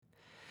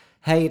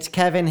Hey, it's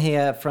Kevin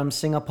here from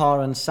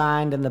Singapore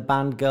Unsigned and the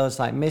band Girls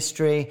Like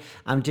Mystery.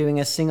 I'm doing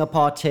a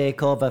Singapore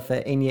takeover for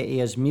In Your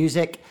Ears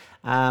Music.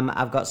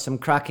 I've got some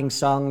cracking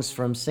songs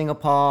from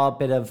Singapore, a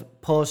bit of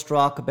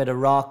post-rock, a bit of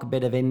rock, a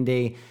bit of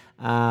indie,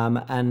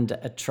 and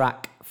a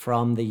track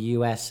from the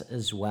US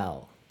as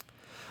well.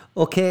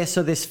 Okay,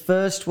 so this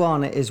first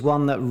one is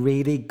one that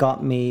really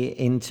got me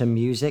into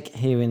music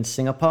here in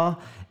Singapore.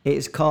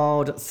 It's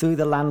called Through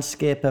the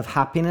Landscape of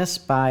Happiness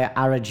by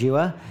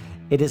Arajua.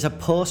 It is a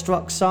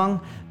post-rock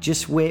song.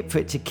 Just wait for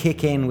it to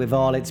kick in with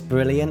all its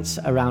brilliance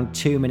around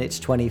 2 minutes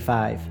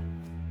 25.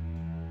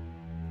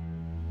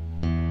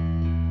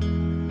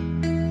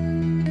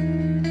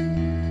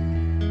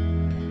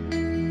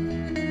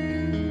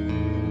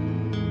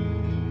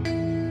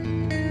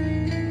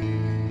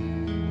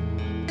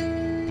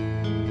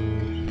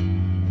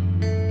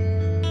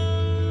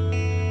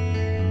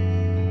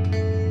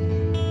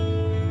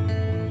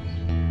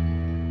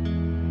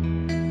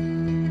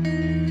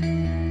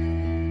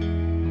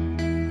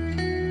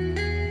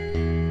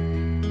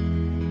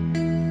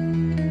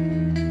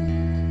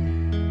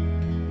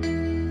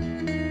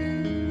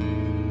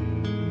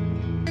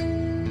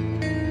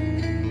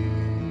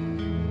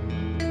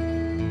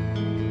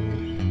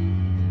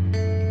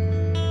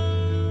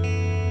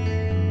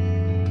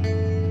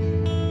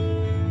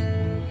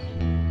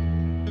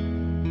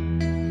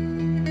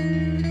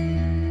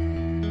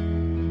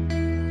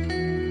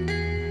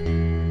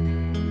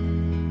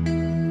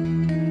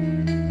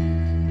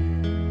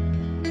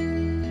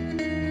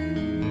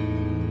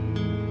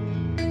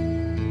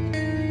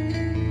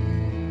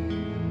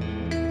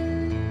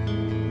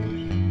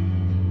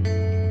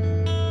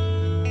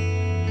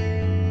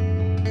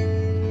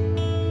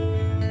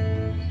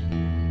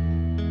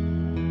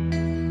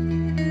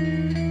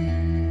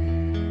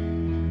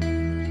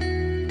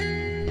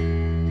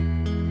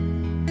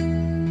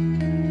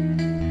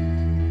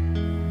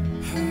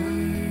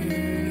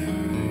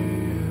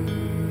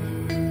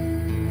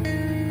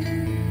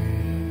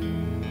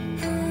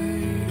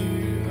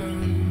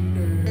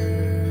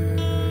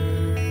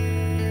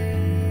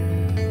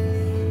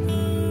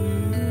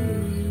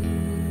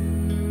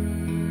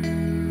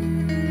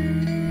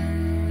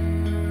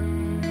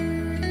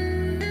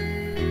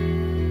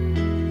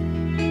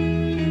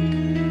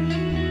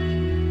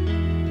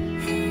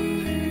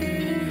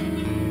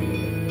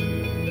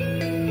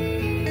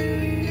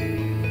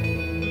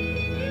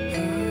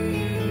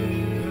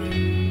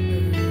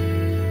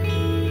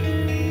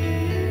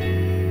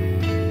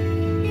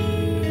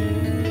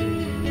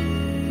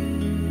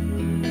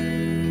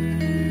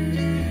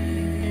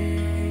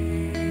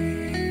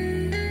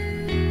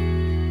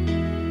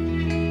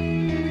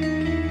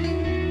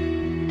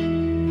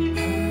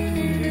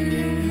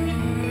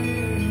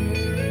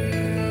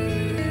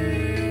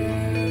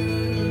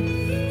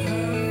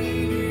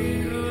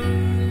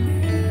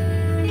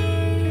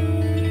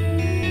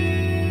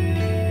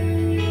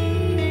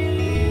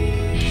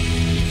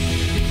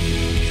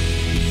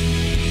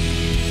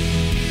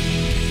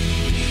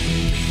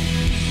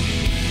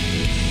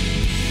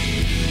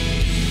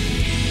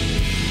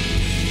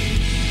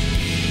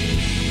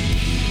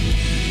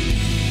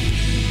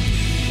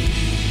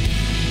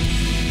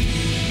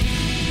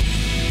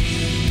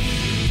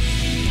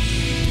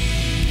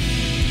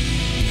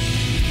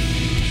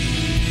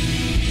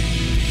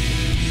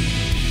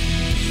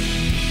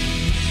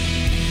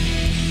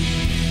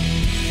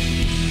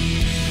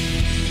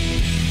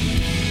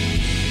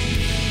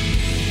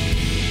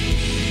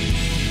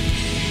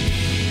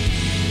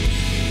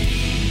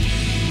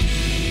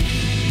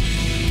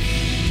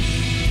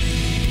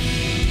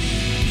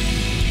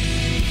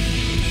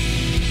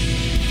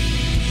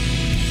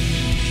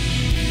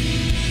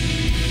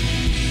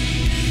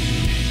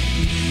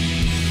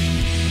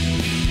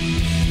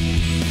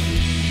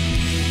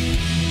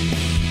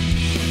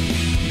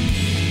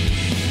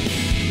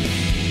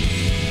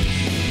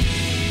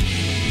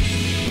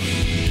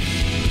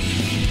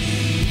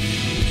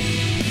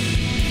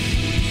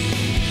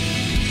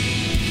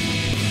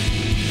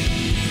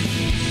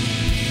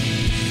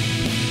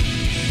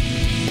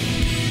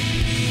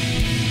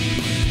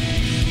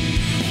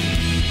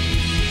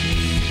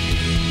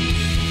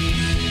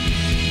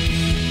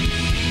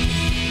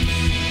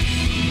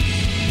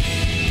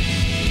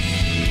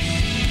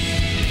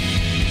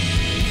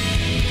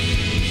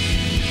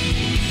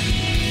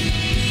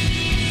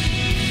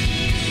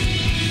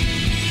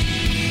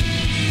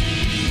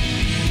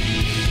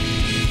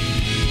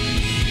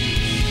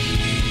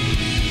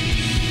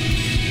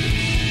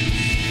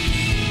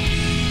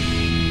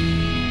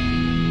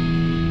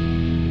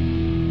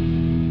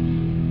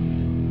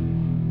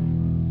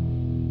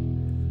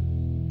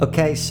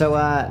 Okay, so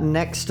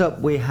next up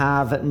we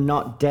have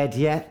Not Dead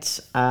Yet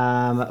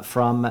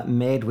from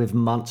Made with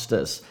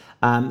Monsters.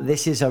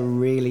 This is a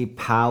really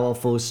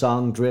powerful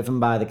song driven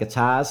by the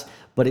guitars,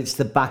 but it's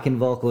the backing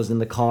vocals and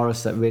the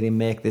chorus that really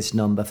make this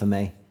number for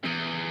me.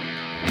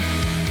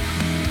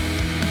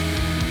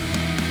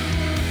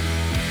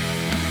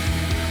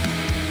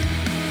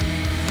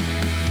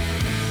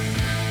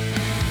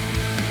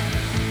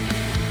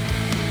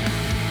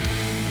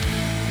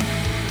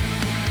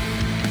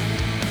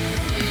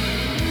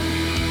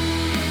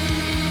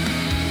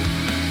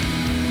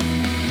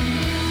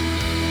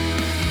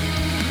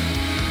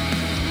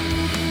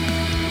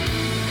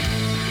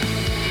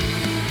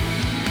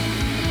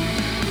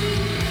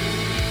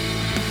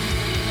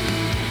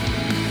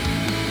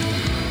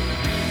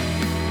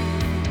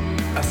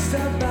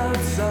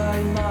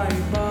 inside my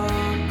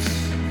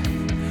box.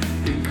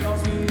 It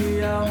calls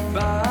me out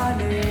by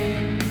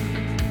name,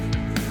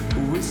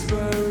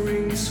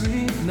 whispering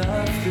sweet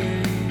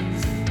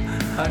nothings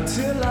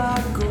until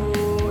I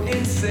go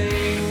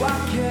insane. Why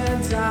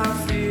can't I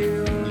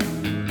feel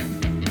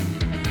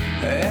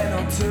an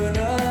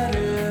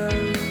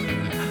alternative?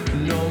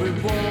 No, it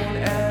won't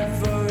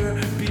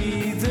ever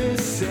be the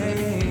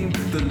same.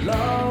 The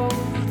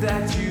love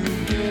that you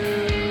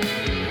give,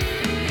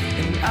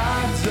 and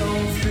I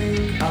don't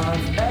think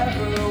I've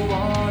ever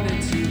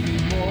wanted to be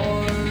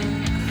more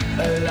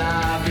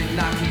alive. And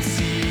I can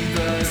see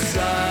the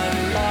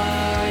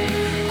sunlight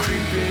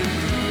creeping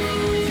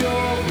through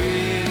your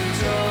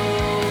window,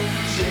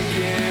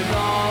 shaking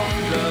off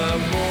the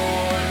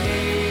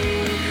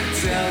morning,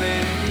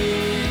 telling me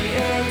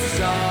it's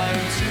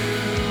time to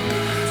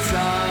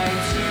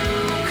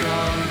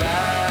come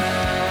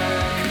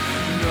back.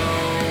 No,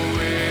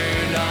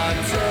 we're not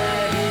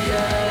dead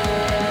yet.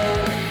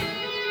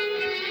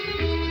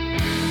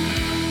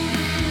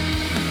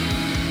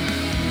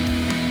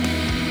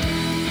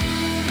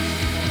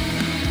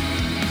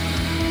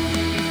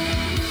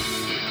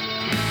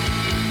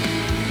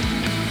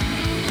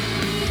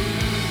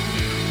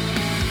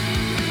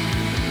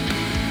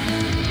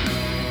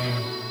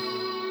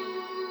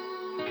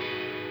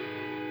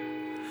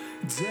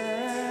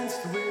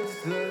 Danced with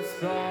the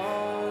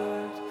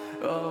thought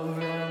of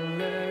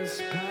endless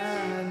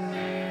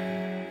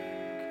panic,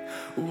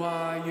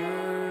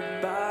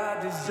 wired by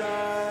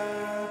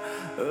desire,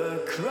 a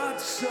crutch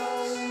so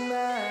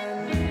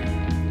manic.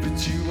 But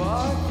you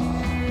are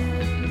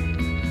here,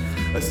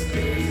 a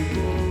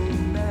stable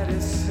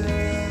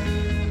medicine,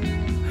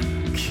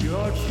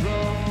 cured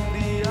from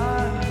the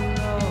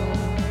unknown.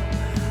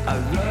 I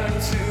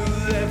learned to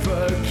live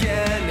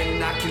again, and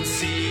I can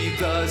see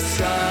the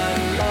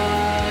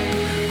sunlight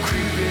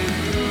creeping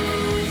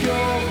through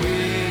your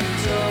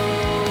window,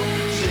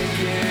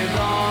 shaking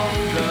off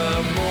the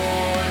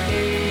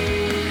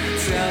morning,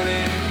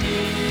 telling me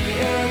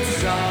it's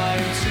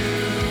time to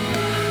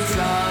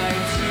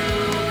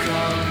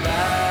come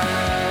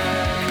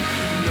back.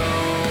 No,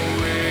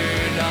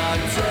 we're not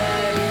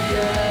dead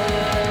yet.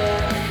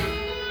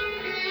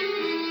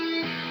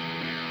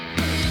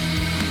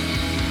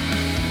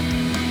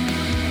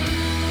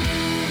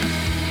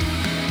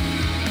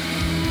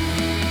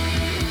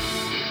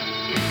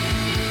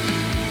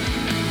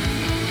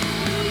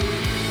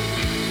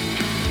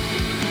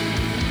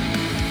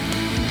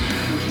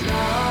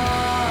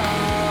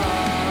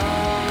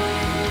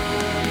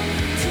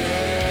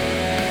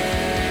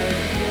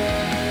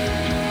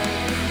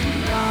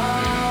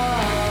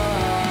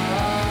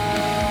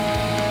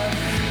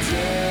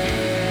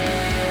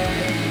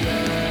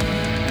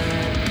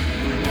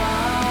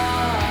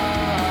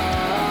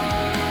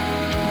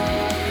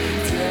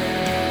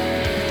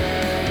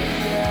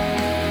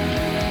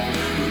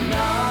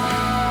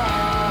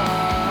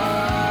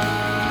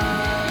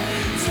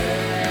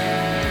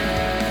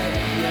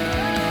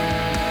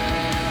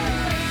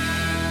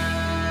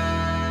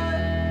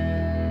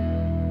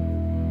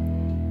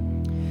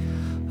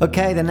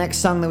 Okay, the next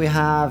song that we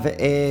have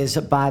is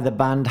by the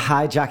band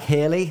Hijack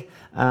Haley.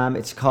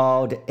 It's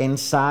called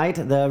Inside.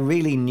 They're a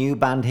really new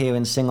band here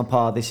in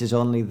Singapore. This is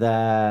only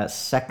their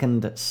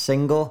second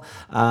single.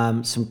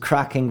 Some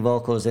cracking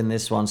vocals in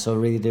this one, so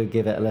really do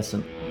give it a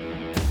listen.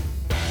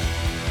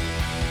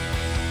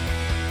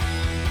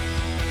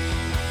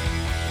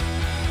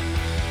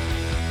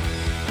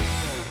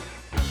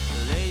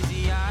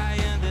 Lazy eye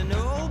and an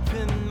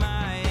open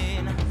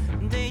mind,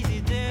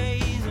 daisy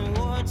days and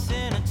what's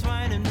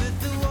intertwining with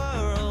the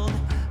world.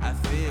 I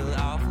feel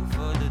awful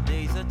for the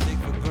days I take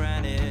for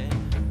granted.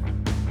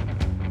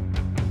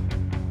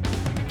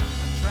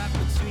 Trapped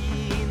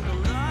between the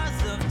laws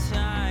of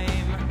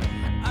time,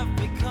 I've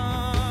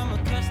become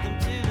accustomed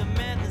to the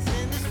madness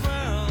in this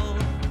world.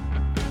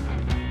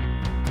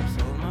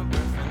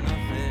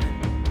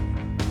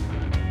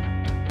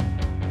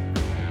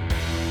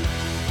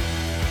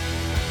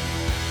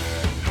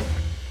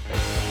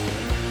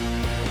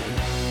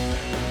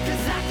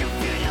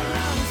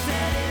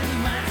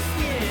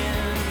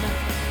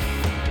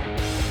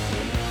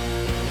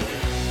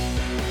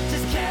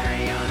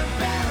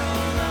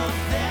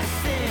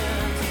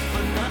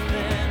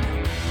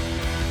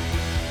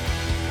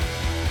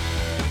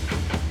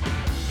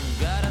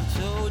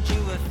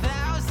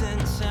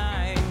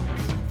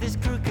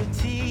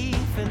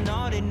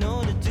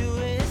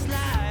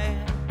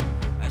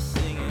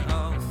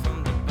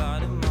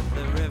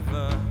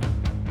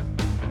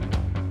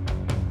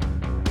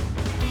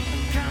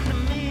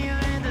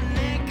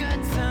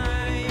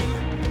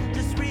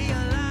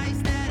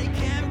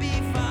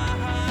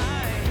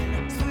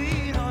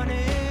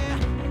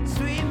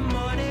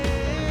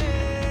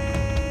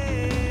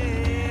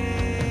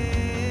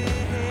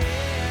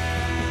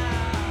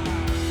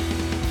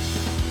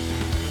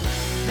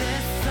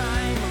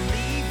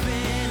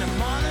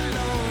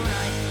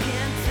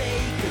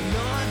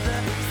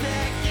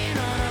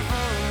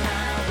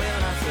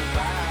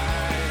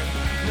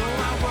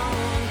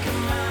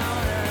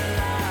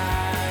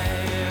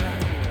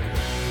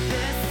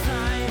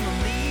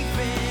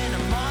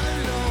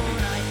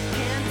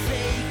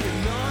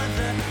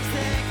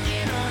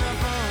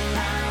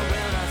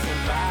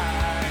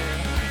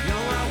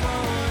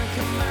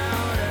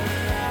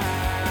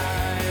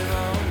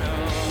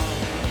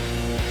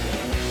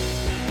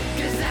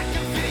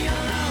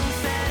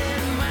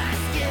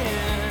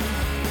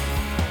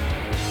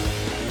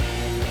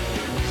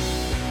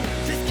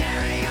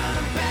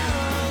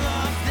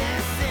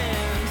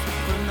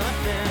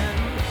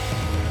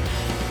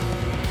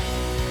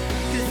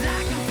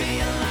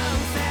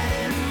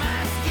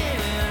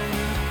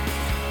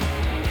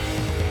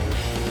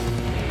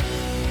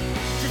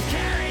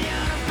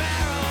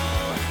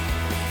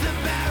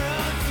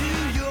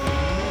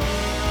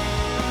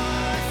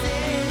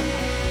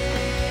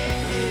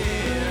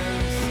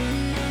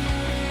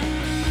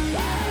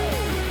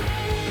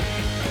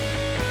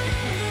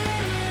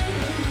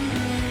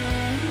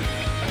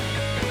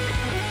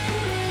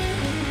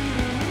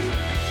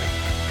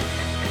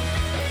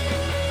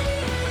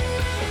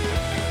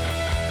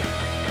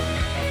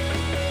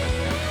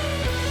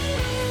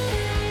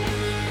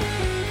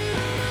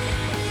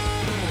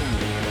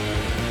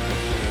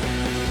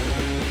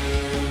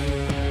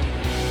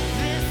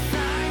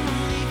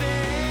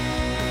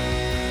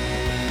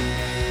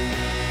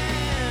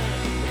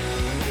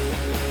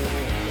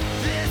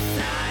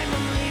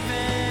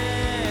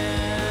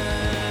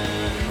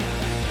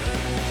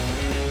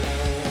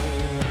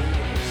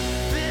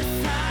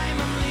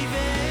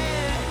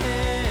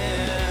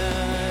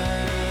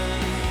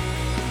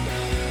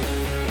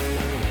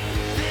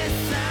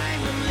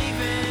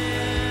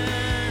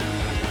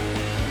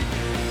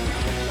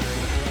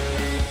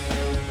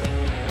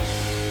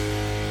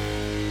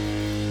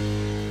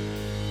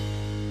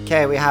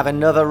 Okay, we have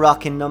another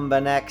rocking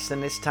number next,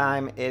 and this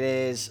time it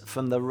is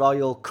from the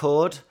Royal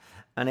Code,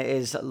 and it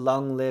is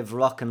Long Live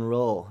Rock and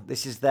Roll.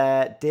 This is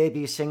their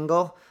debut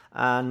single,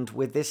 and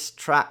with this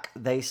track,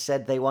 they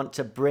said they want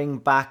to bring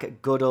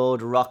back good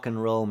old rock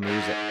and roll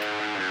music.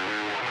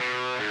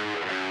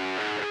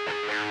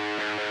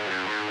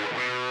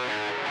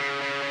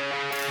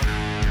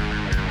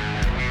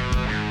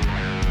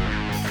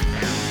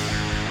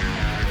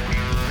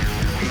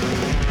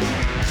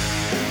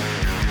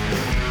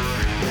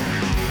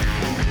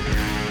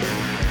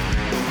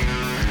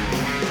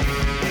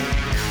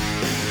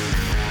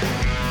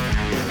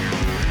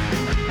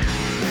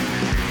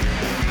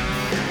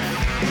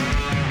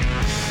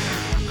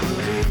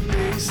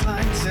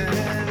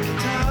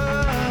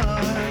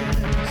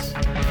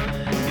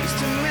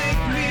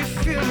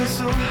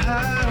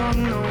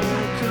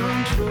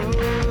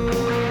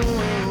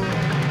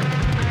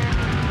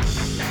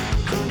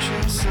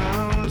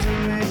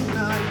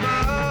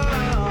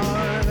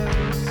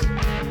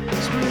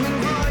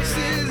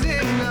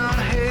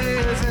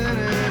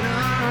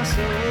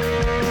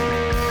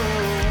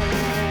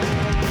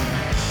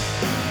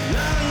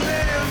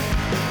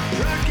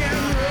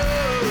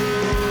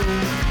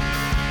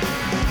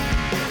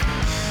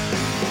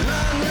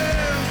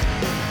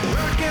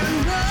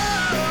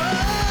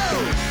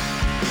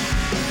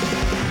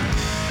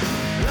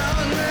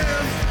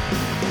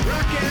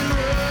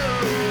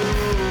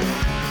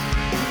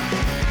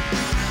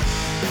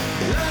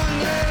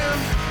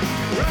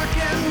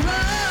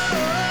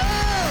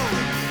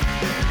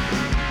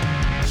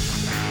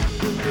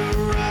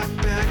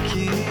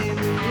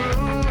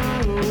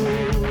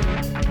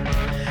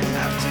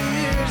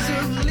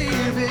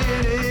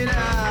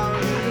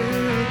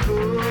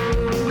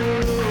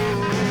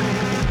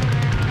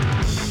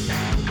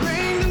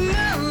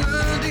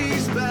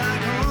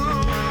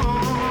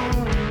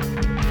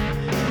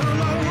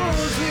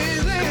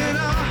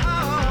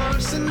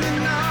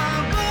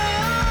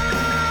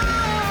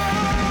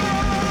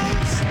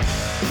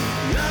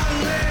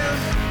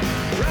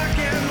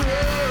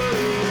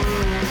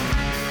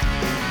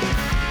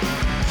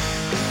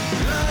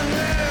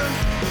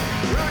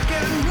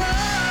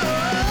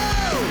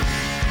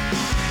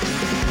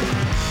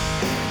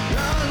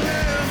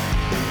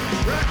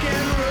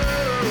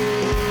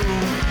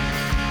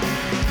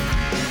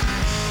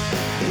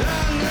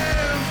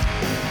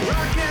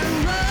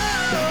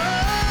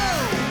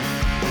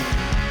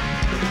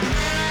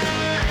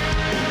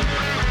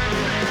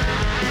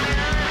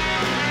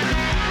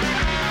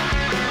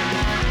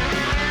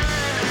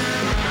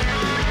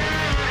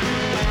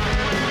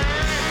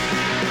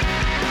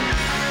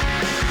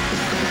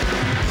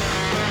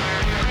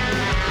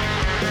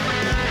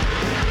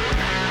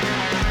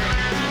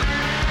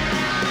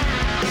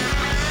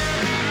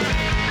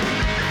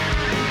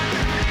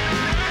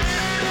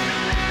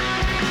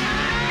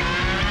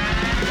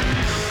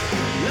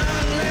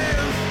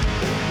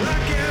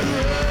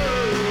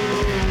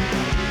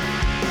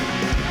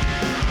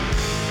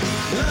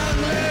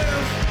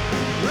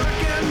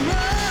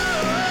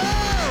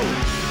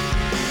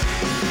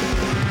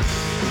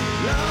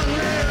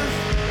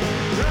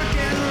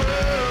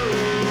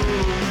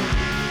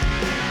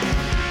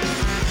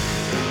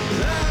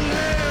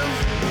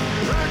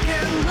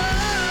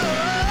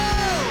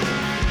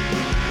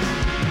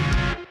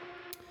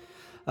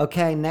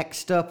 Okay,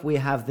 next up we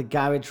have the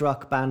garage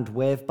rock band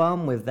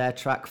Wavebomb with their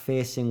track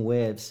Facing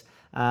Waves.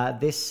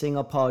 This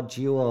Singapore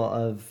duo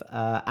of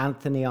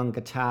Anthony on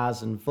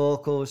guitars and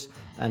vocals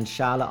and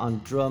Charlotte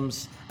on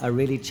drums are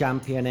really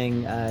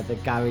championing the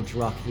garage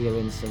rock here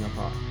in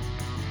Singapore.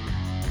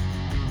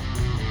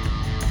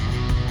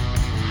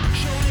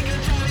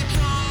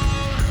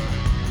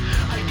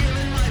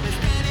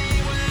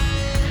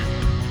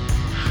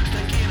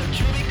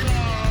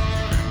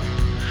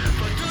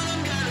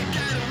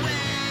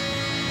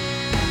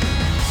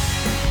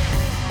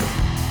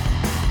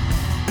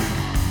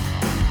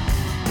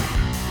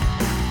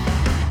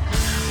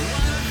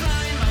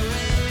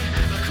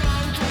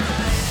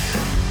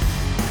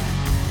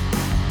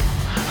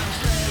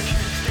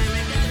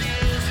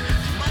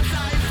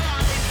 Sci-fi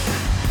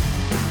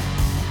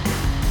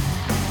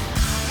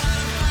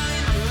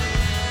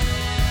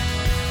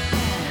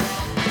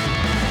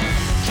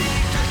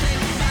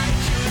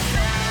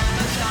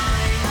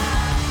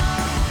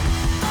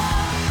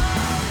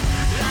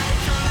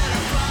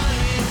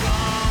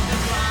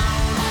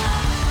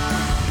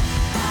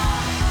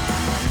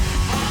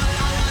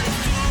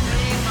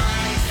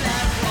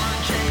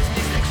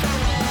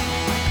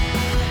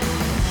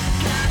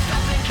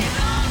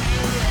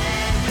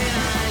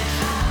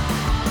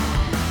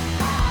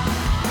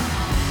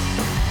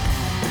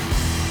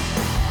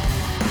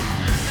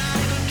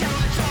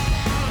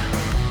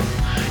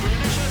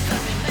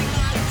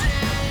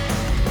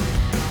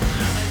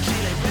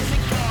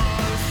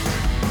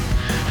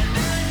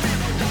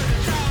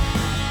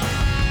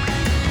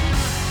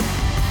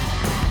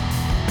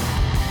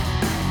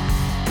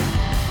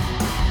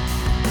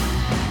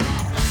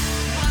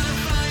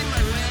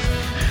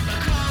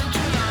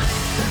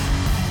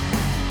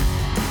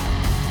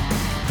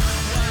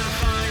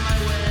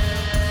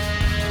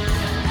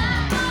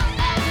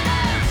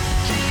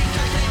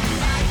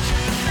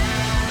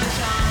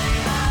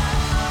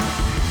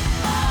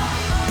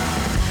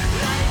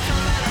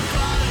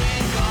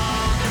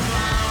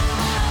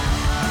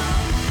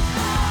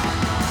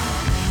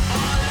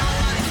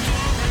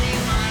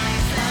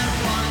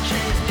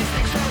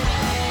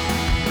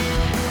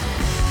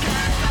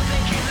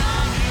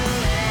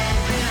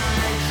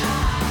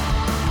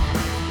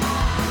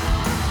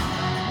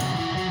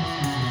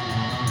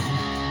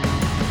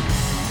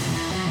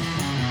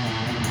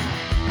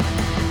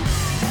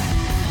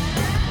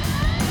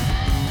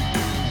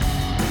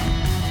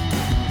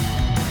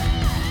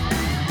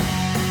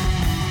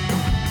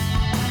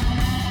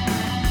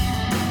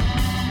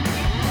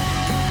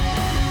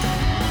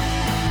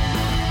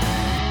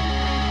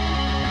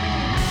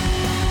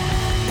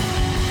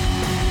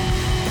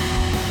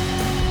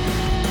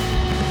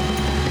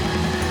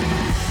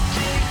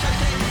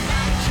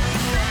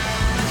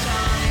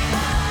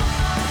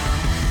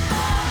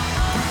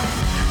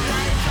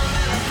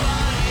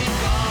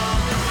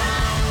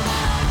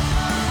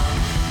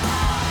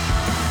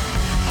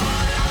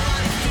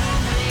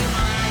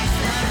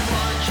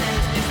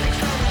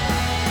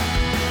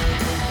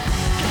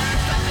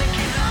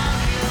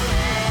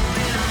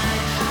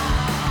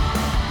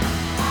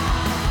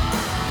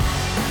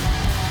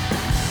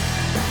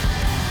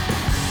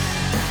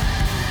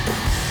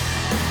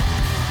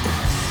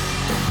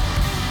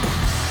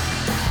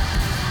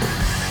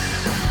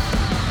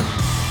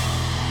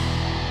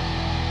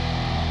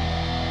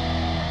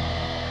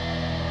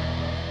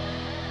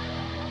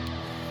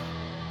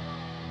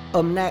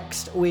Up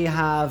next, we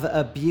have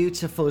a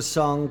beautiful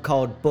song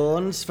called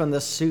Bones from the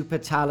super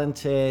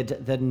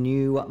talented The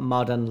New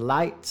Modern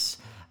Lights.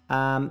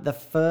 The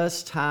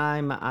first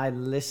time I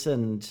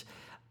listened,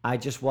 I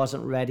just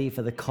wasn't ready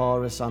for the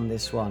chorus on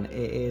this one.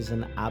 It is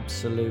an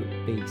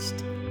absolute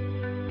beast.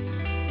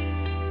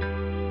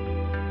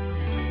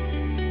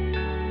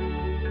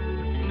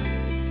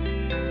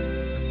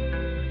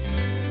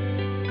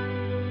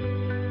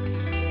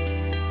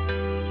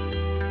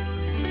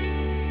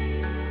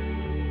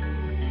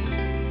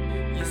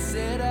 You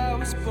said I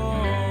was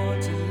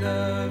born to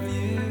love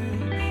you,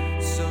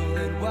 so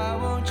then why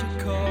won't you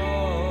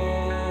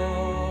call?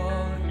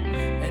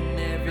 And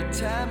every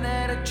time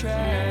that I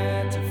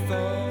tried to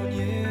phone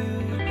you,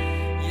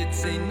 you'd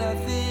say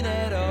nothing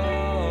at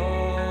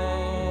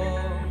all.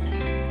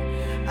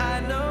 I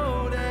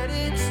know that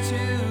it's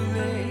too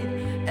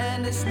late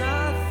and there's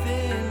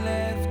nothing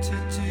left to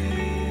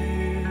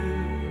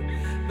do,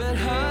 but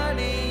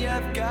honey,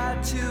 I've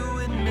got to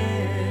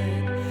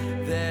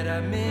admit that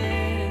I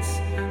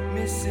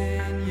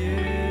missing you.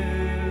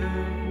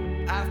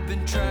 I've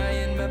been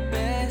trying my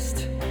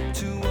best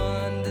to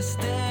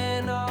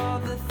understand all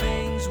the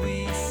things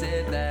we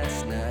said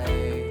last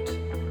night.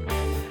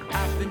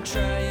 I've been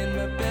trying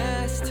my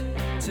best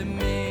to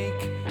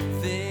make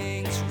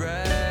things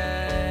right.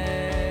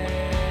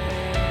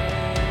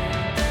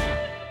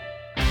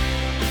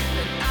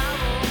 And I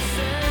won't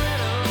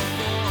settle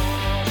for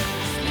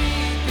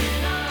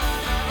sleeping on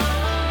my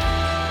own.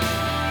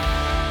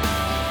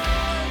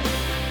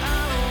 I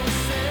won't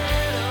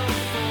settle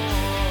for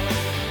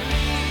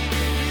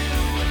leaving you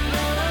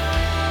alone.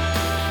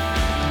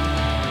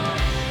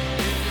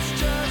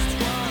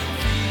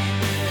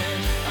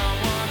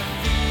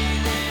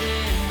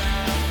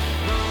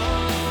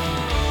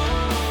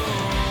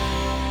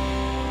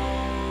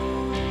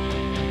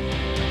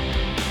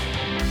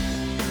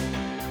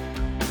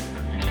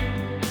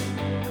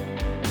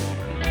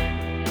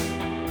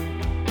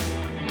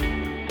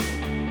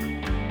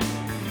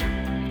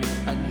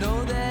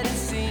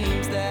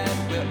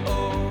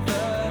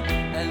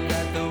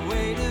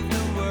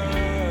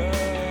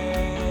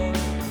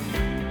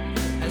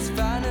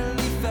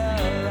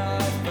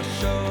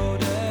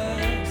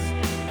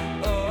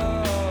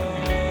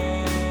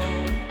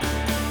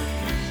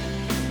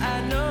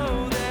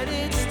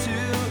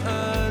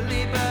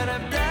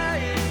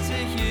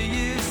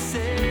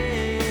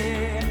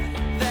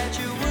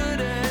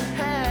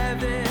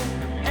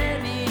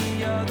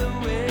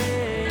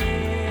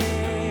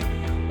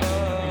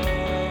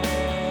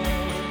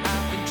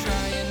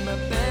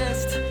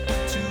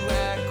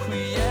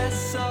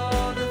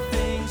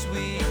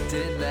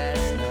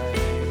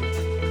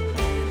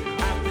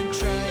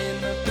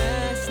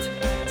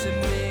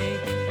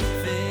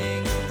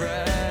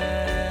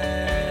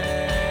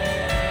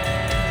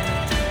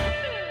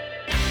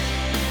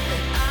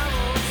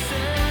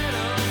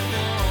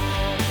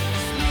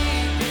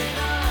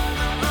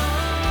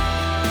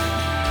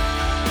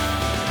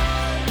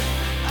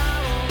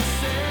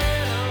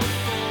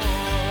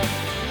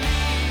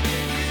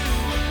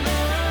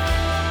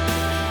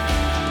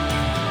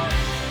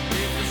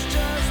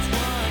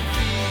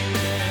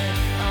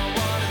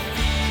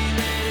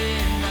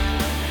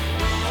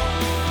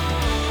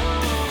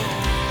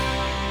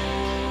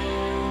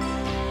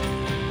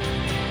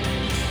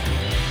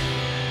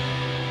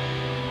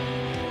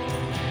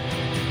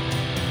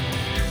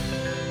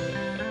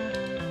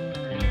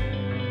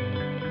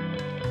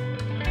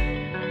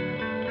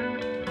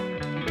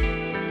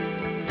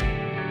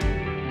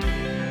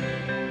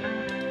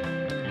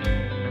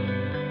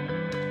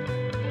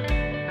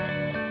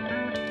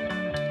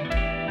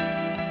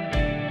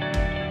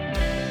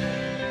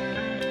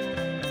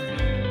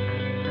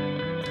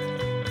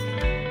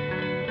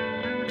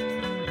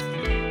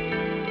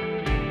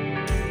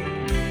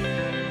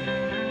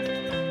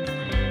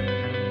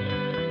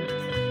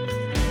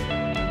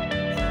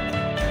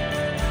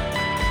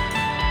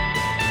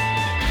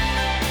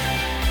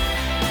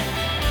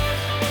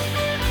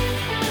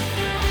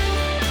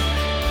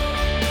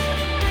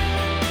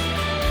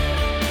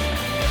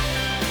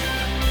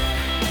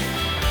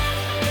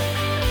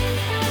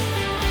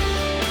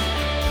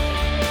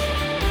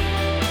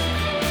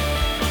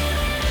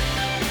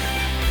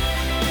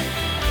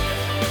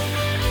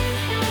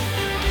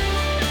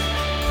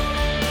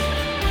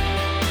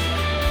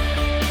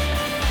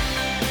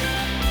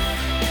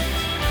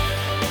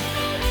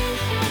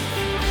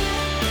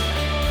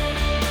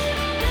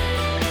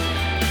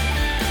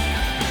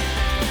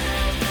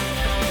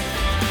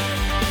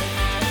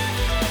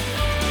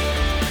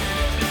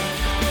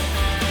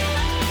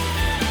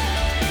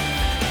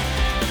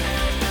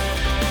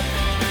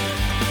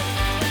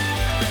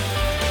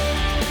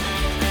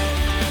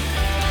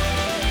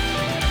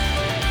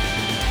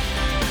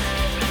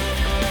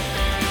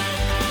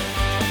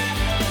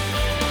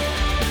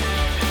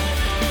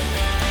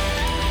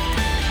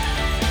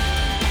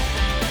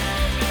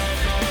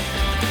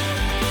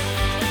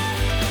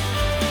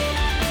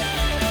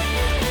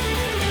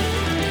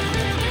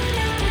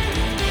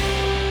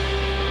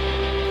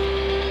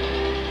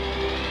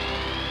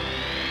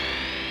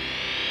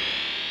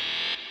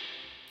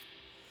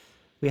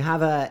 We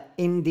have a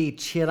indie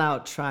chill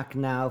out track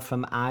now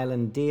from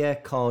Island Deer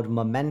called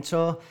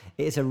Memento.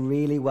 It is a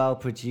really well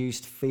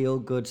produced feel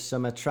good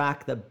summer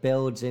track that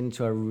builds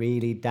into a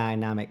really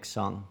dynamic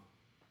song.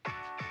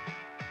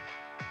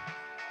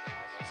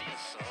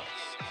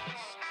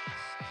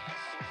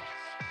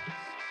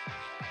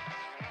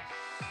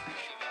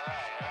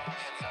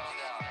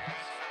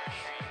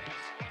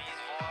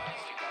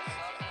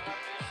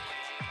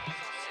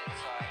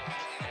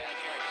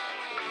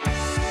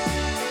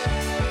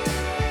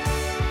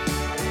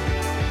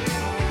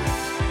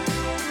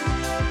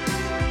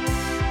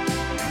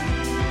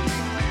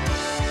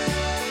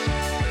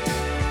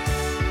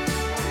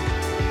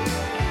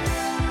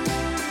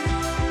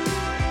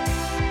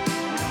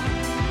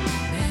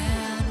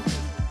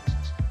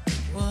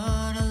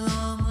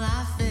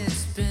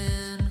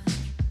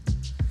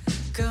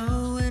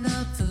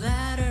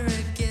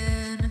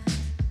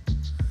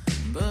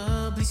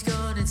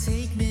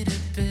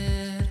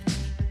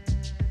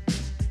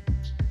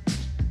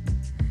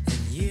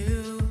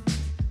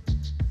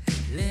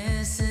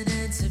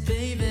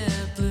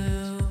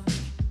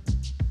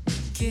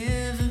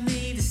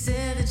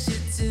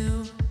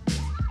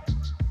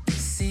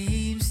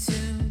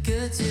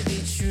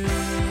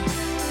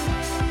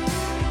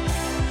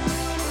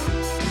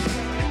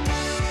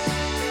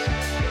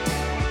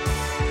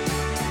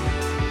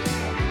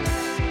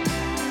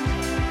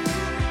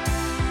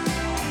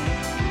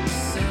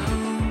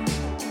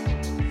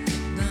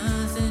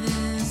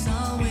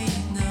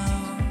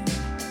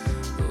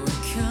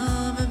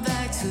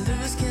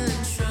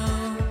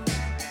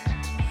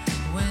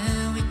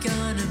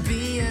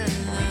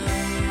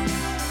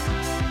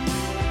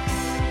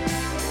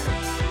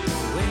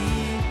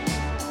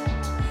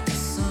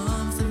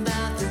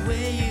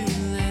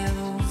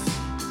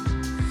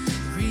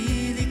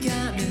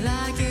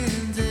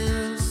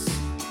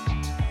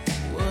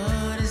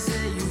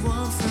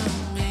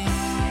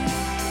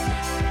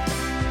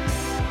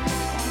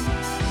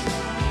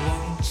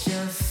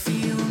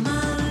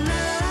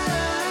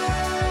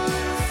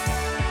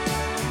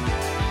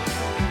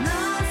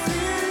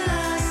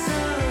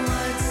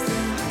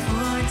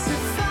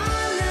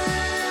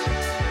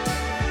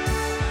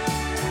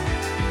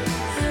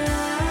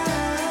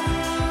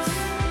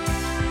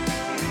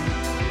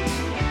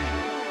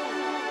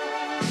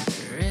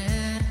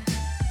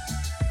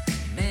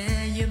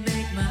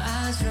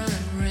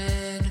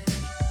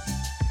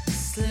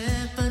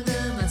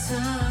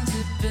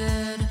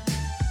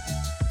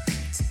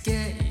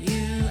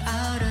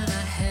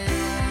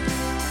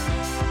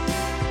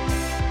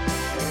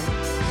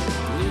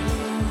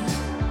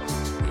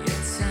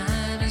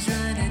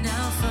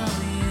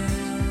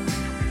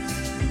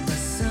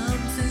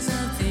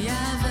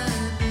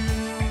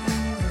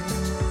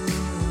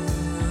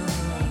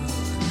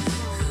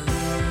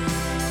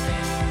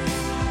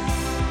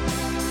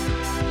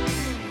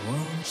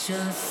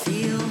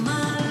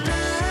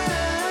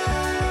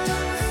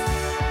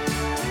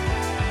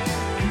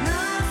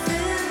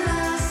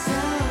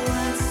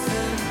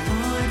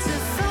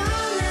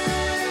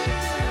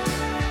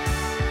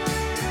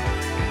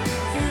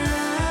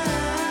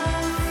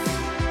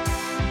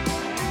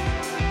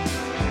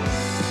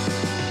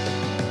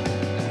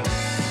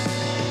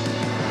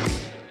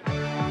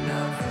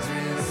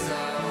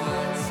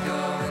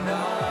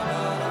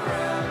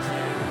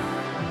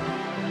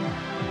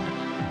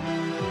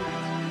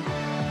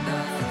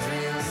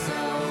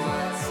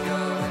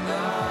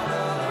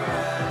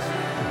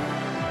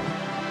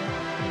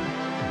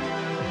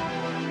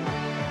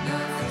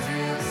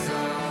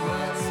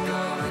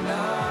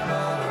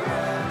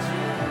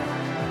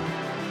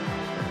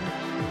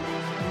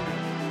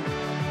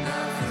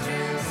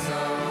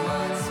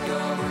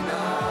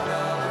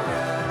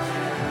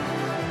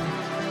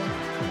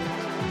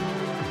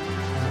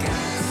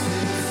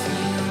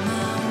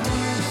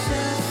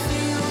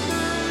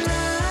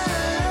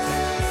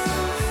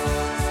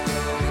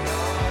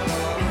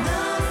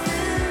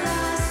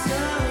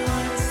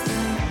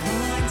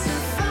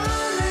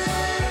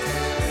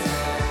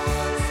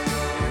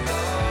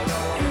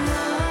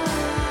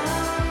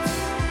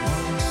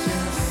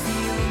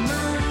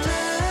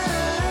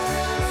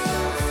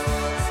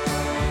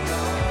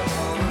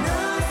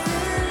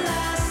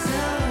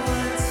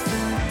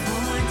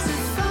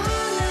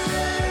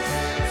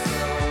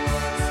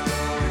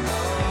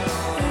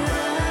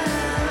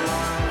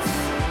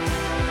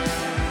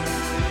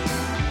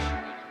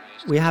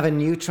 We have a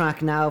new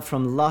track now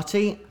from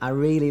Lottie. I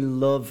really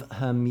love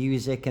her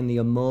music and the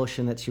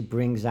emotion that she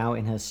brings out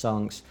in her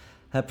songs.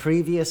 Her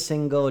previous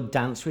single,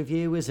 Dance With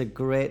You, is a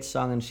great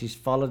song, and she's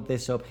followed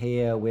this up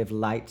here with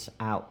Lights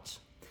Out.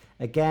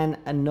 Again,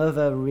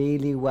 another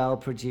really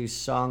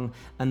well-produced song,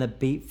 and the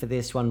beat for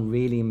this one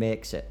really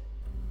makes it.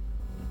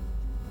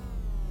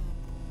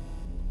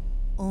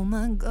 Oh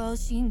my God,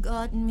 she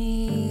got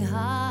me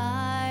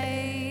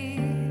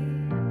high.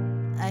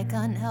 I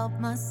can't help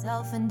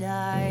myself and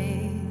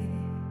I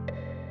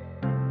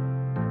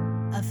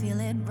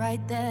feel it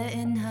right there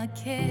in her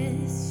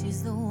kiss.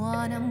 She's the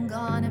one I'm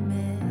gonna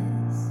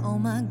miss. Oh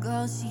my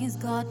girl, she's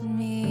got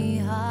me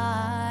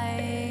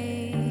high.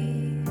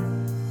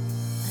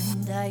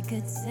 I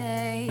could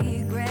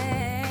say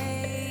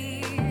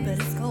great, but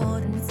it's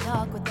cold and it's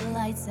dark with the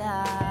lights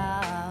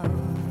out.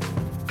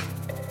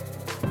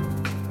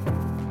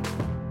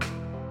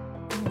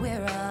 And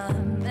we're a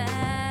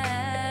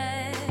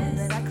mess,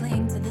 but I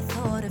cling to the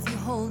thought of you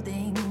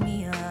holding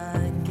me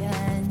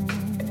again.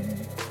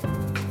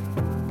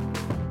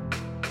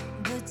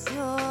 But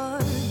you're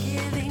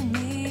giving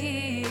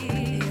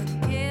me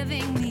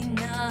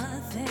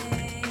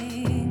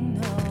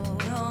nothing. No,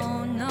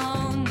 no,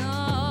 no, no.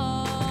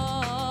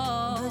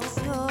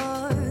 But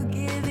you're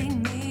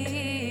giving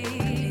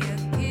me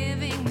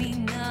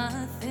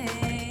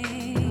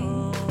nothing.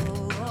 Oh,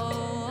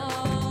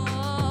 oh, oh.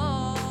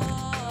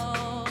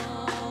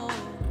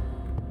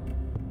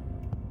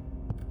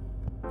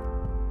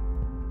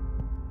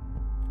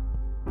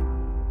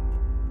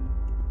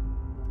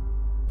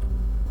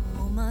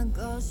 Oh my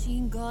God, she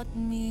got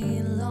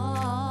me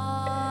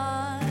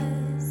lost.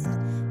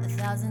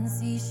 1,000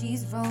 seas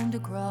she's roamed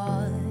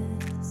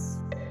across,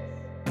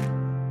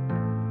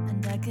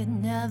 and I could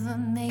never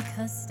make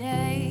her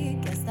stay.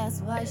 Guess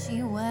that's why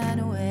she went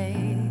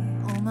away.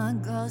 Oh my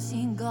girl,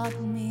 she got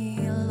me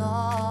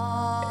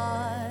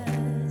lost,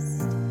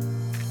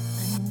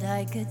 and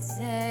I could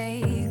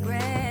say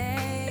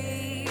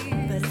great,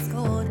 but it's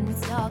cold and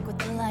it's dark with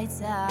the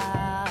lights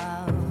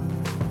out.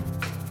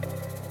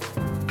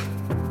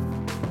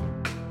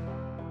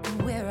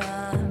 And we're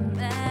a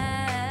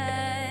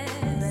mess,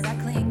 but I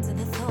cling to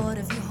the thought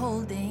of you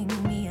holding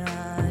me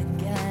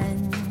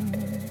again.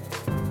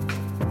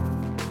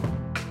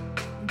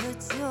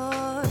 But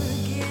you're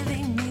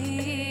giving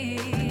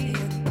me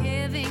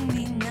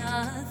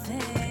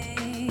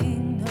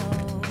nothing. No,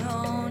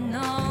 no,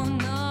 no,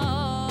 no.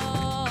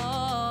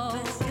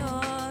 But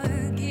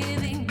you're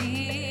giving me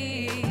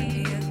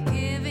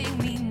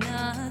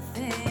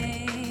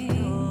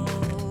nothing. Oh,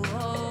 oh, oh.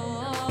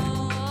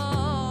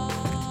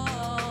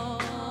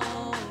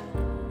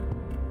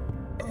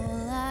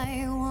 All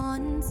I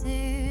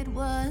wanted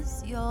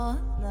was your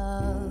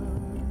love.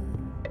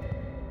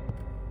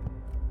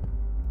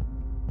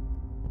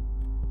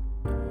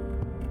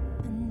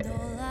 And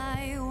all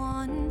I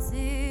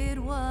wanted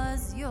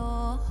was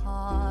your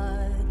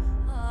heart.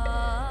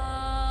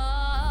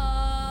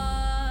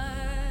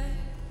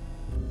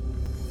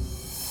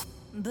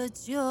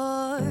 But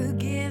you're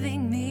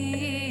giving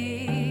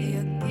me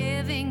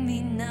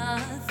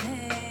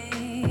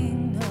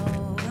nothing.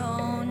 No,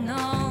 no,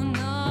 no,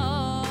 no.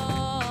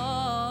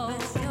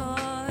 But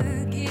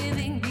you're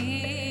giving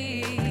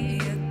me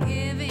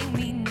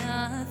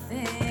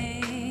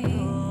nothing.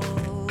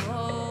 Oh,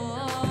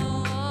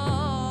 oh, oh.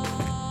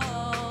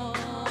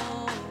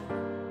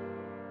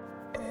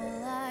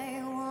 All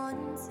I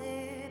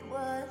wanted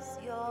was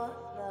your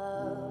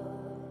love.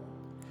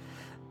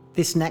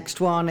 This next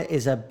one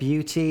is a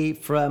beauty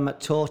from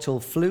Total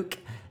Fluke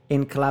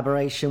in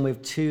collaboration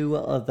with two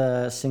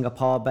other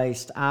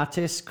Singapore-based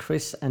artists,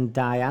 Chris and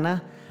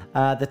Diana.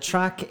 The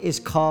track is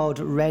called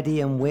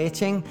Ready and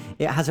Waiting.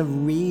 It has a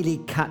really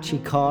catchy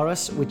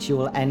chorus, which you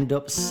will end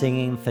up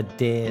singing for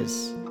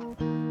days.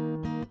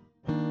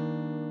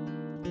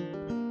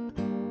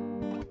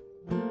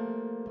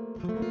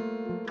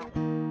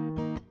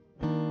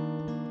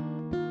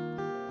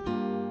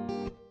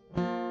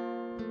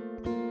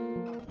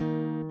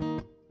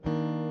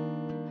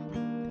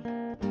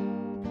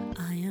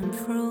 I am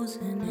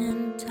frozen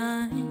in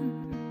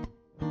time.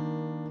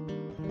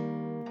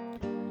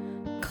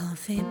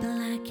 Coffee,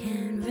 black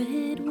and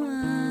red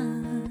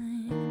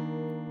wine.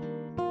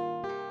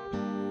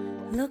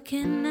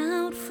 Looking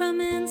out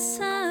from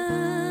inside.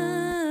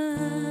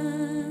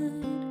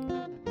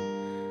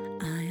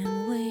 I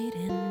am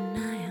waiting,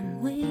 I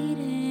am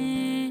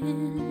waiting.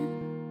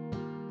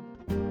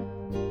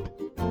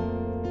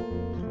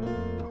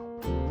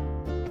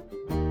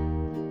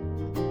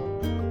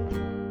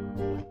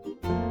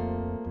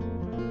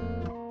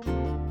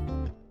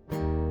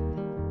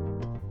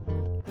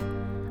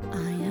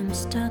 I am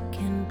stuck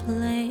in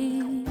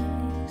place.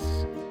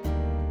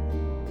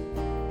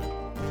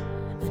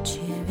 A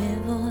cheery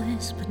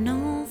voice, but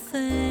no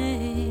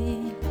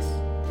face.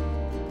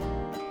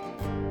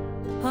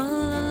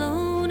 All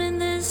alone in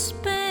this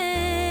space.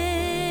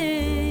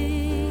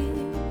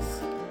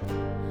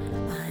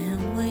 I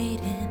am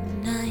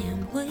waiting, I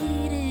am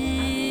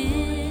waiting.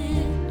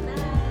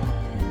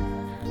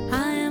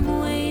 I am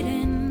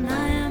waiting,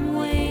 I am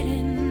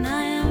waiting,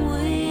 I am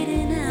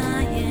waiting,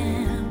 I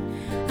am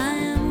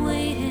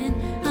waiting,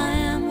 I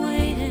am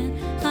waiting,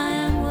 I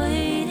am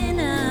waiting,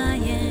 I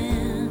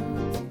am.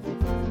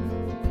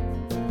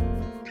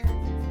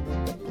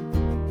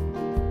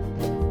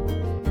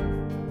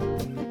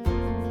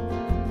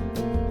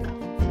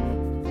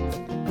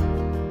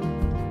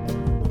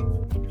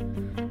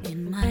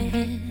 In my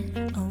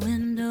head, a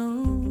window.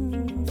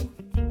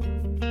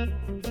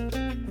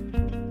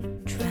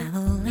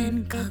 Travel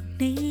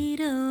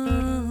incognito.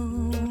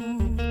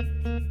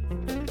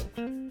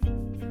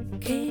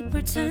 Keep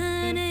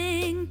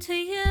returning to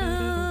you.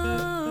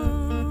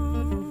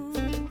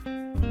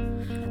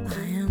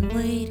 I am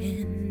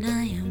waiting,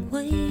 I am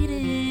waiting.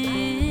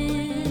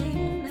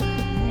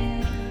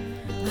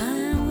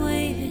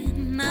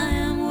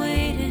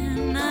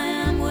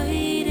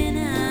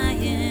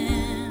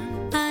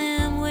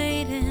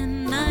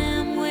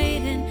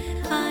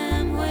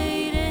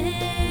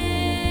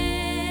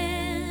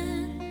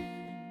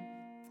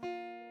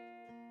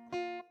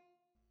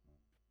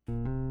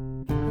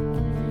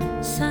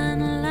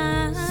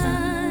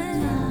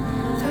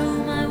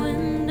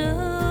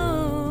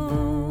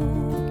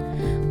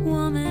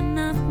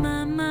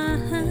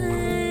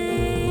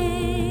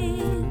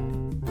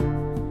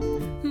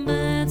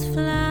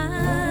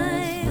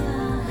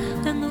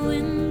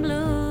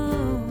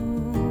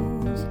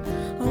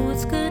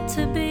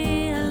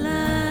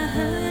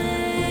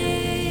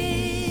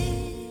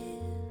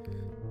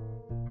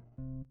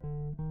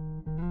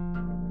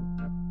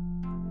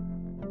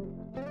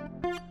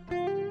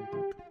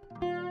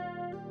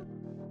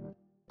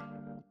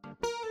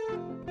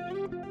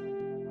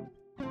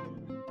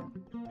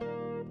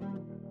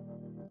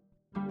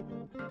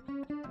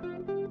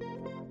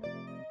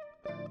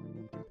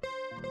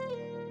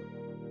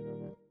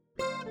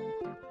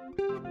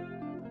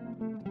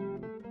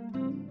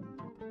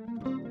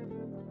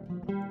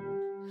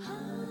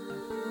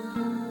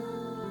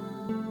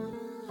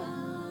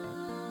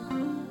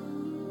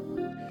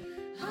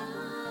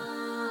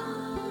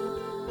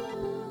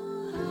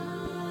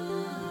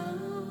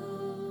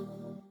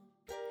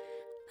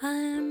 I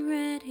am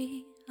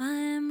ready, I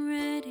am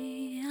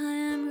ready, I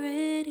am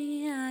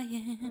ready, I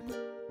am.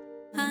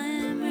 I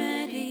am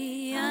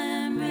ready, I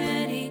am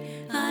ready,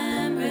 I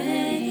am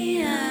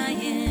ready, I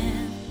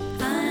am.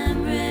 I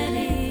am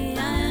ready,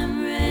 I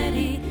am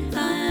ready,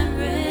 I am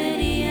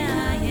ready,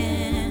 I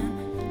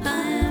am.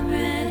 I am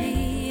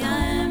ready, I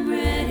am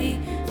ready,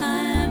 I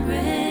am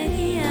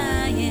ready,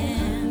 I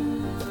am.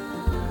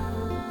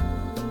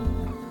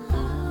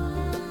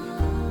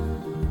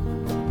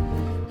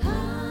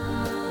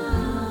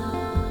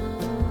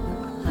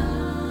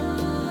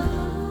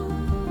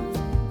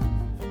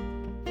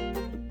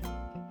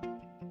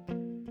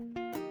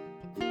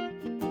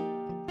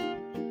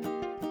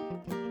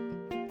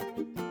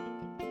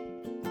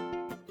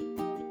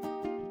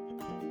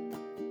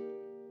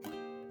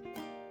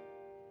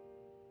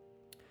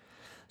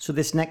 So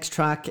this next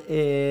track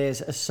is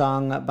a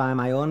song by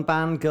my own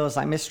band, Girls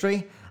Like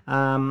Mystery.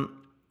 I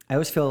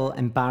always feel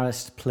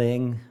embarrassed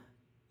playing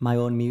my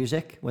own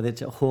music, whether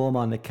it's at home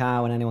or in the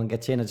car when anyone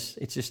gets in. It's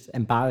just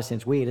embarrassing.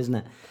 It's weird, isn't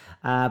it?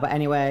 But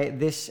anyway,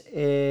 this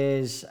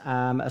is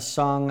a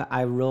song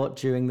I wrote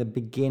during the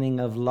beginning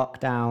of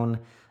lockdown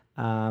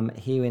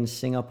here in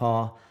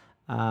Singapore.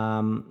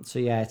 So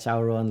yeah, it's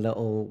our own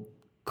little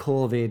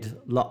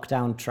COVID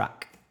lockdown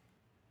track.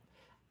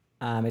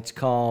 It's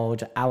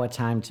called Our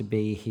Time to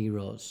Be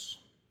Heroes.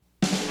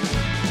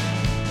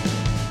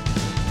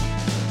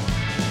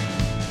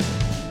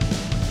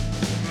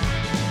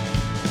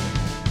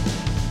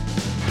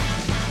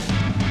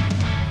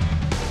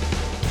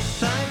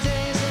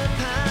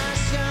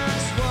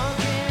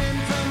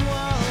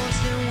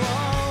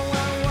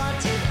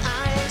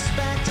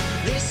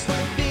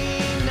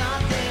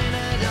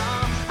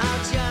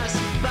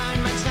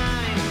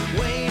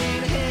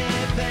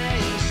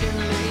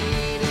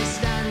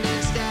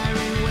 Standing,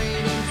 staring,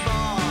 waiting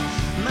for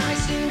my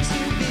soon to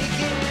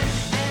begin.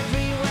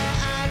 Every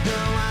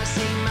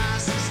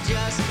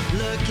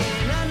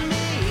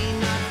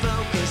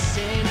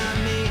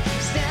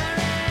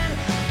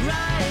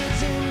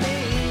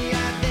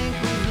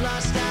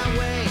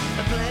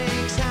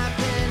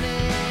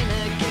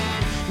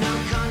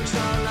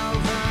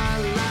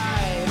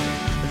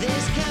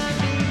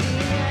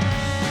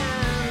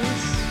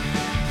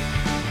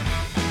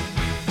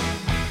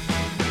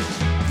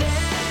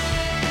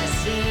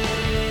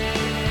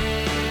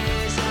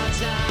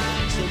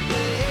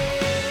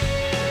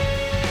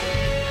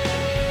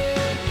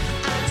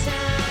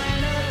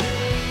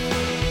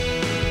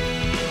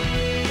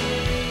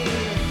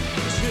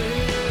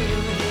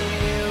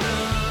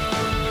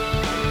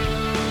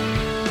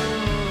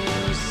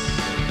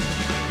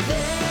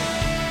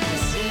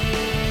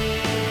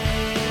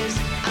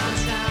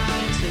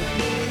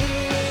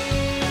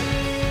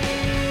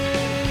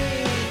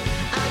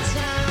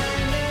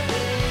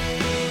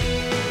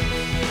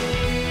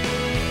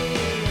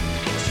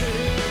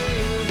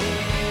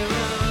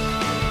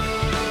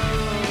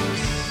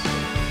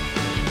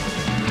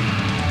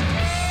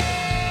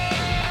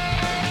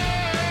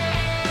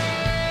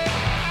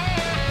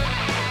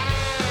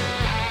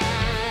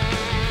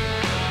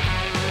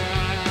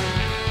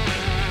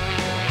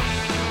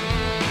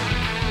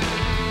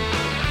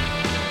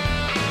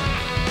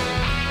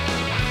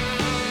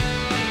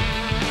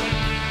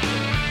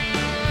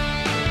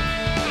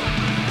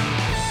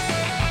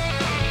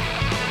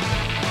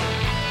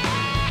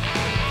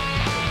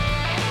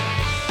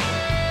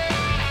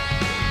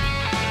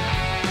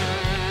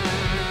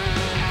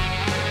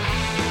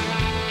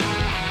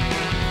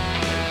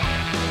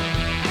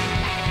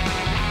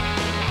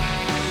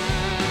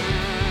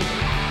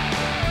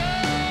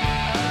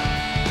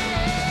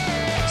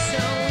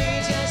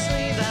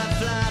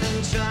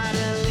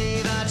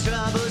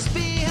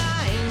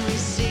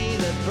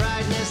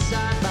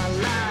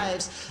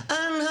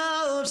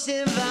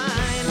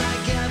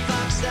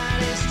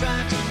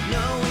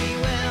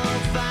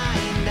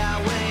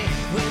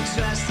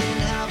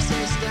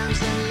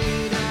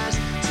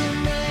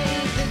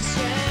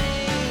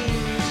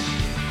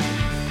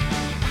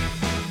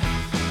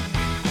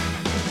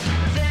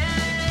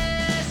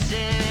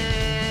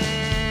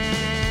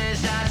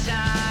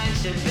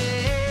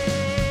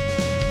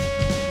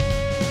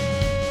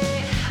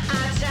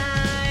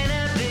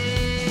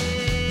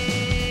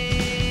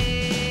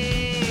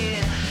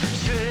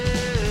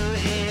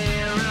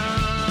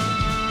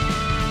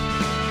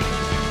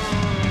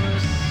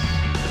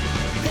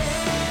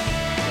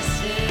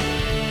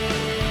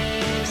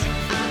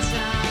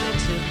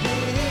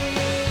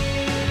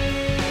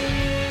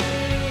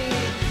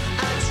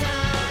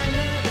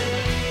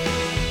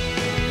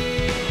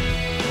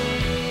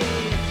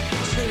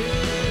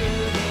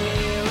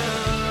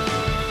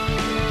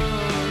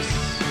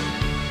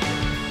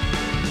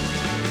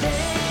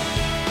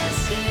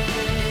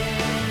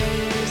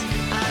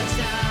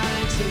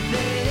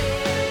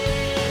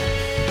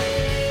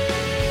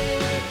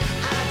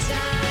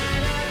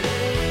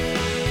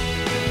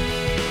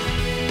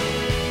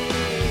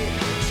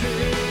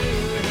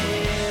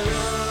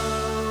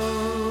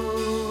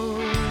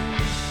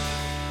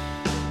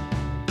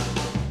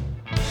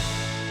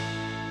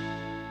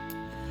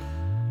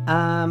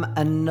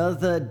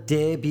Another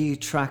debut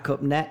track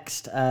up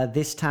next,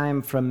 this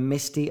time from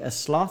Misty a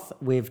Sloth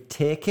with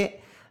Take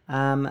It.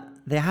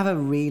 They have a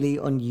really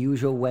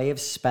unusual way of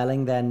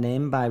spelling their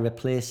name by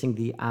replacing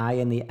the I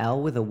and the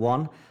L with a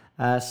 1.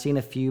 Seen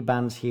a few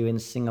bands here in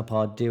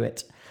Singapore do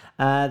it.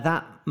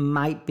 That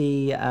might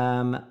be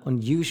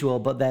unusual,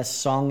 but their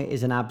song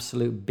is an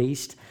absolute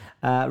beast.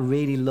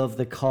 Really love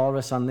the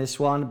chorus on this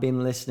one.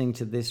 Been listening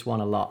to this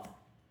one a lot.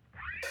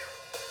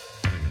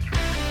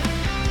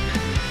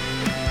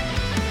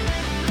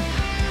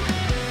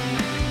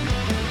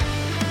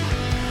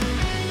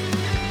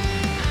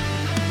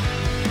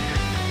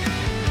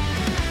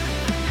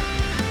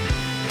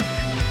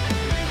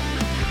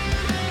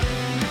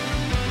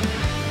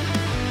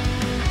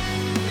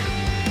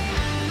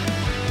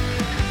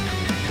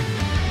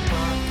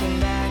 Walking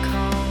back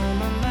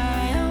home on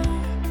my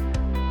own,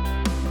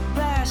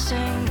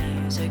 blasting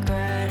music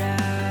right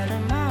out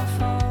of my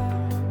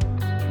phone.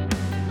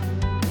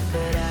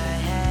 But I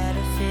had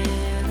a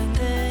feeling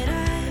that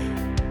I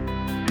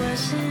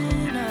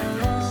wasn't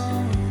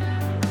alone.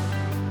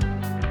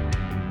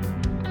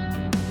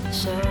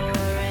 So I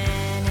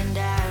ran and I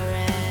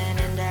ran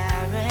and I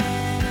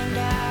ran and I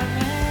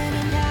ran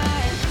and I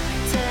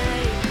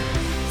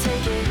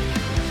take it,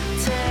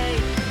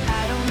 take.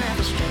 I don't have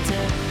the strength to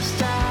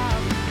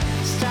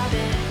stop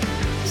it,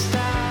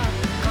 stop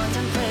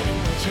contemplating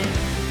with you.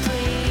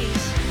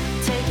 Please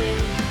take it,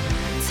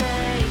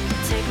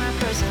 take my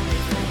personal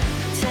thing.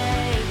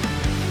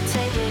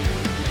 Take it,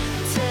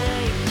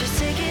 just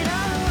take it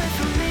all away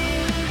from me.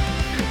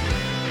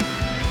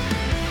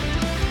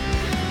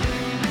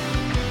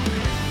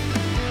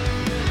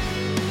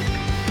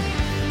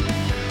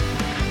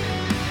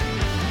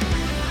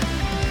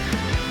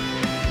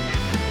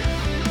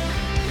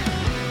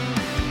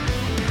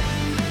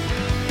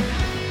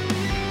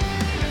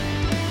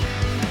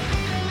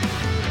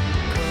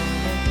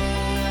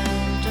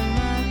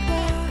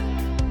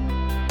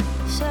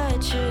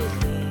 Said you'd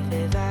leave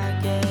if I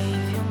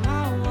gave you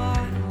my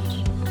watch.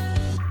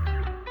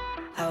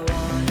 I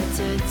wanted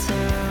to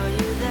tell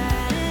you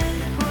that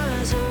it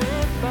was a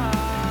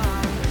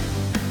rip-off,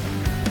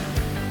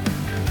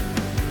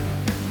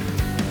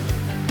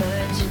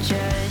 but you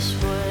just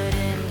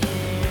wouldn't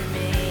hear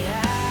me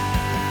out.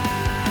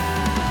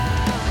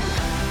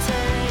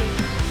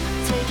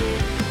 Take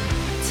it,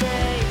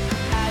 take.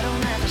 I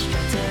don't have the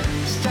strength to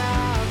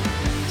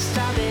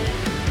stop it,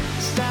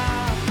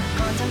 stop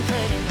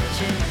contemplating with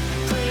you.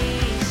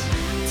 Please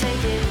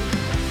take it,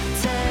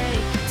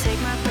 take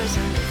my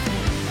personal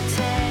thing.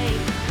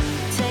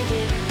 Take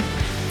it,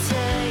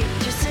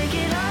 just take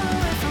it all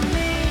away from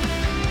me.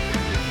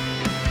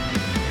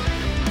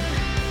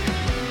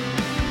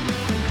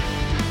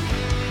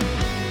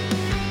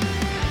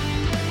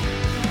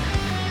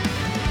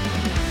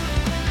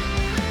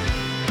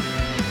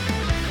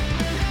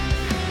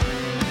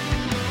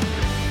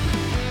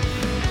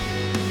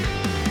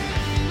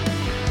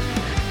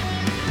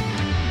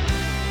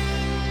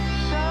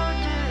 So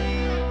do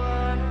you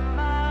want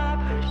my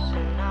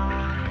person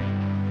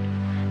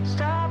on?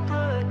 Stop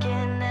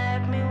looking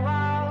at me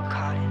while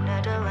caught in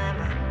a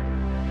dilemma.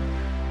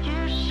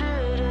 You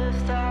should have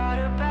thought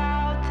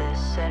about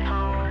this at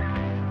home.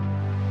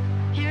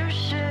 You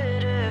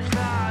should have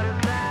thought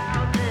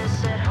about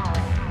this at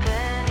home.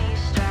 Then he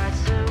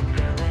starts to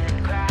bill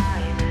and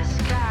cry. This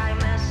guy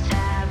must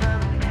have a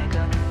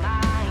mega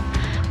mind.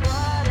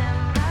 What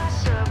am I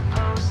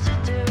supposed to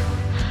do?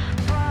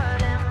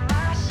 What am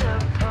I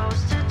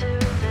supposed to do?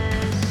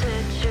 This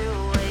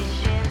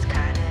situation's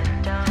kinda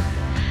dumb.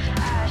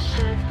 I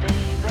should be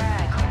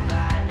back home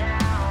by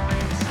now.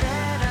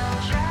 Instead I'm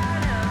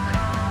trying to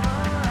come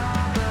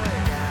along, but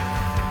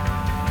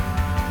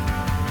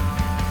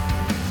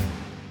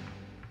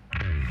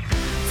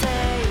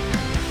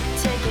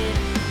take it,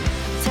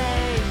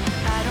 take.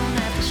 I don't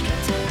have the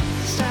strength to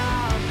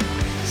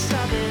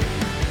stop it,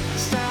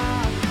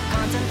 stop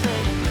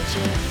contemplating with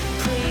you.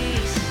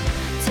 Please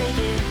take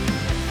it,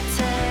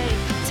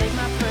 take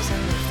my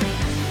personal thing.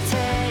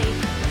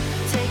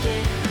 Take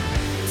it,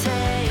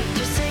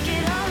 just take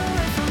it all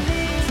away from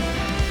me.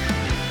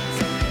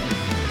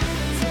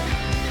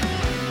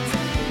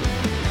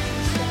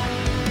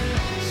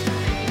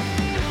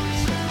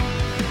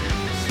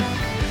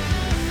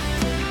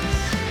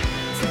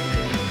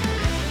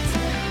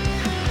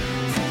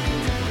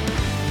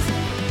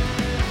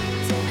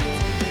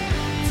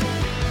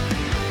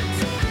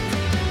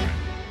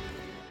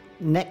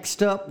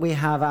 Next up, we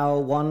have our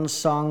one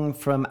song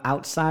from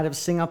outside of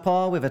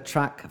Singapore with a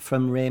track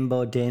from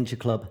Rainbow Danger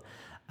Club.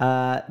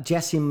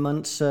 Jesse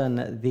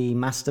Munson, the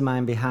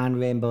mastermind behind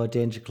Rainbow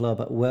Danger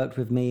Club, worked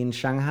with me in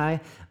Shanghai,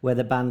 where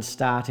the band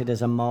started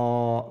as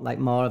more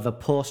of a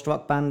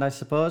post-rock band, I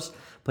suppose,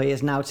 but he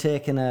has now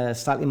taken a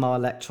slightly more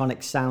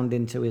electronic sound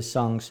into his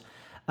songs.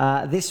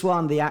 This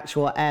one, the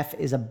actual F,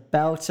 is a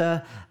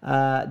belter.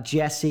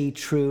 Jesse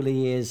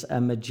truly is a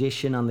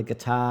magician on the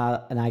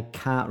guitar, and I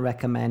can't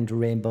recommend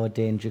Rainbow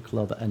Danger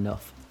Club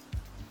enough.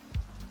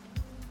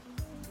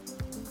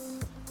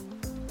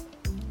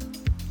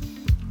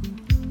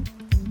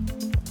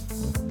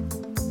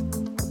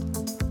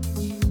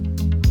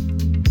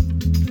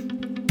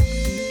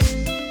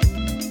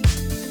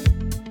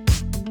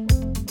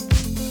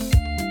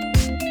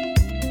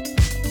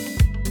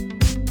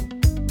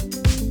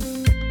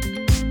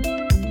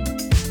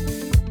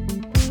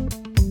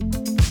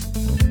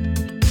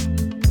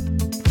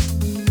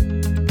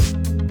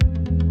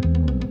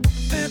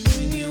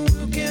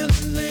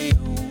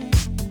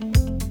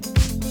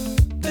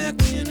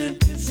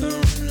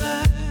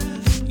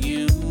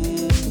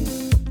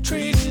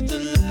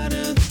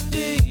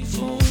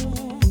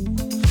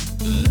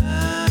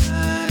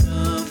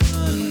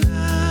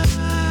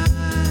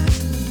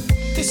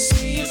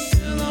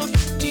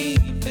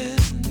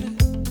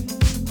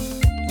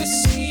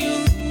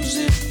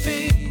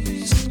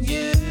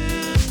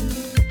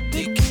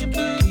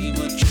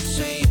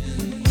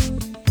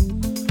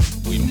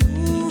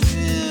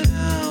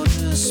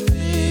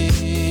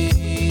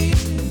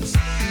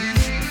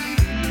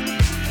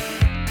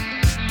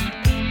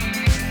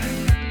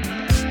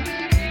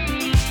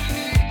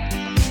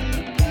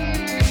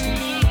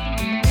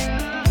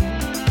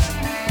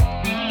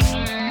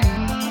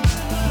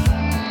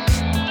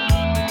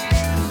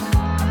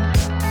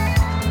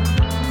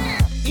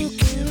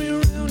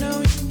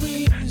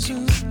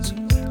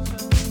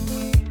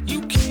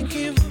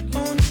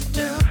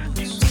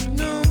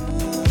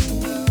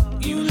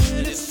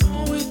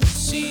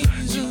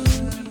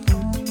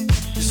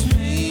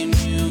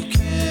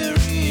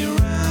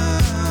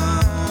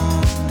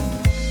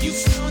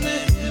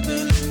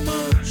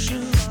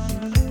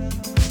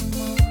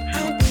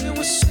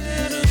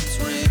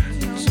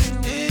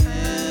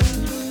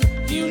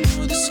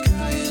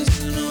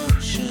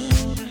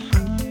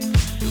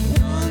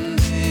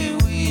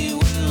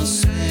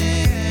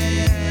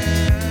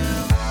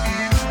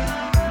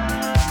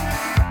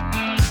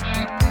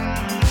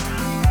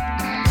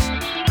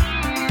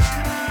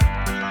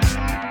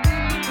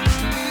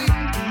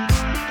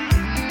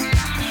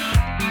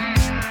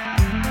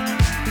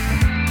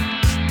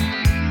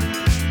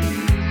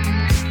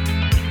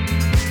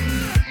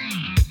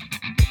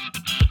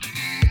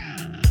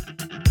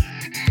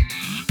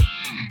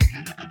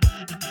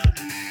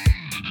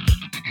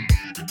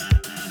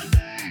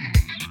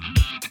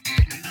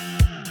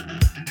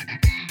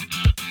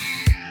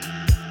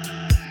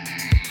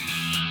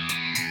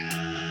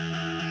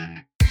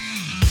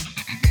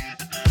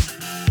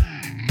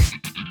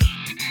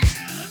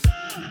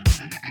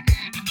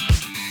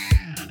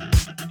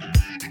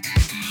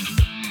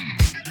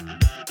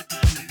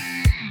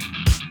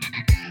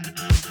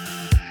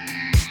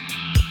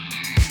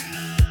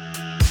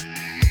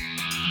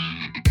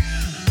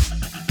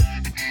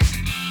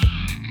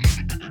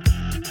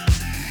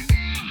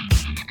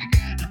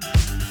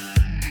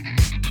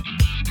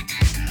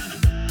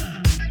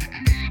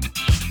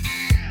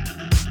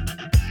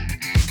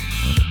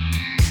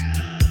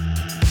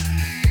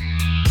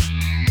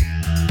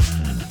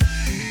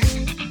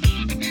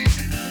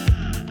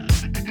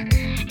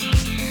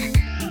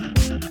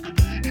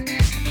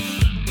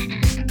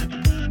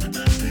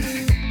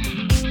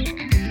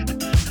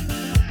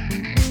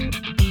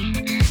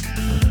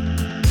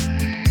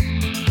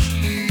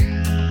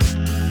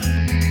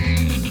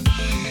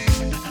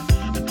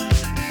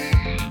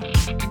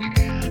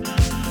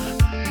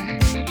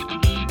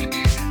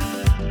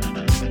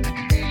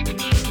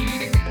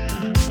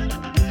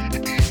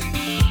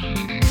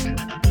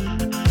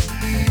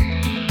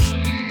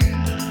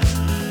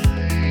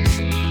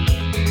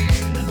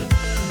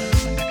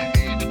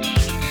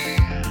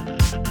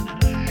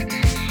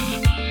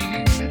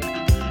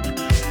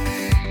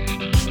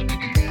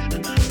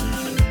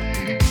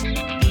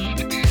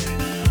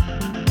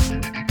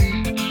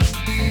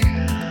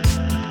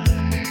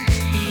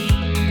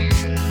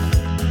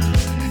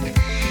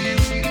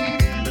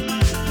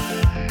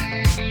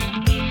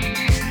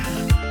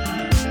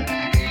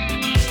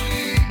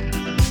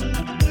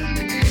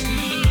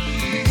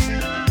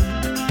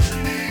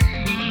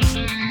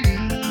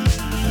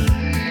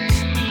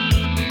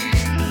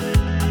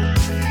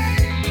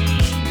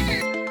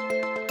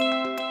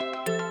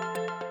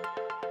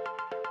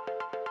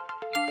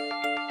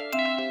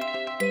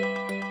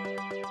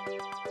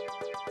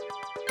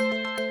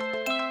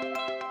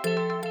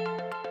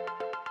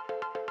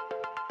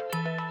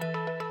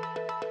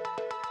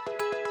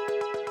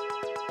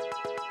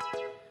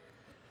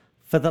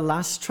 For the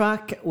last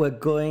track, we're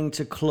going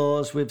to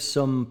close with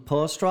some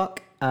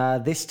post-rock,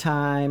 this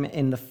time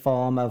in the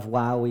form of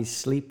While We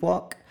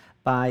Sleepwalk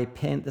by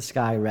Paint the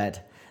Sky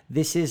Red.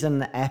 This is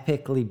an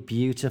epically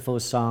beautiful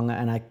song,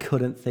 and I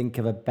couldn't think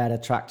of a better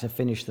track to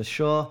finish the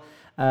show.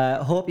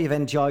 Hope you've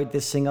enjoyed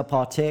this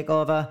Singapore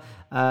takeover.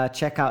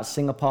 Check out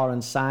Singapore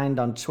Unsigned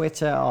on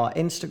Twitter or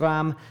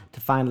Instagram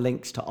to find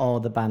links to all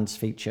the bands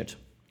featured.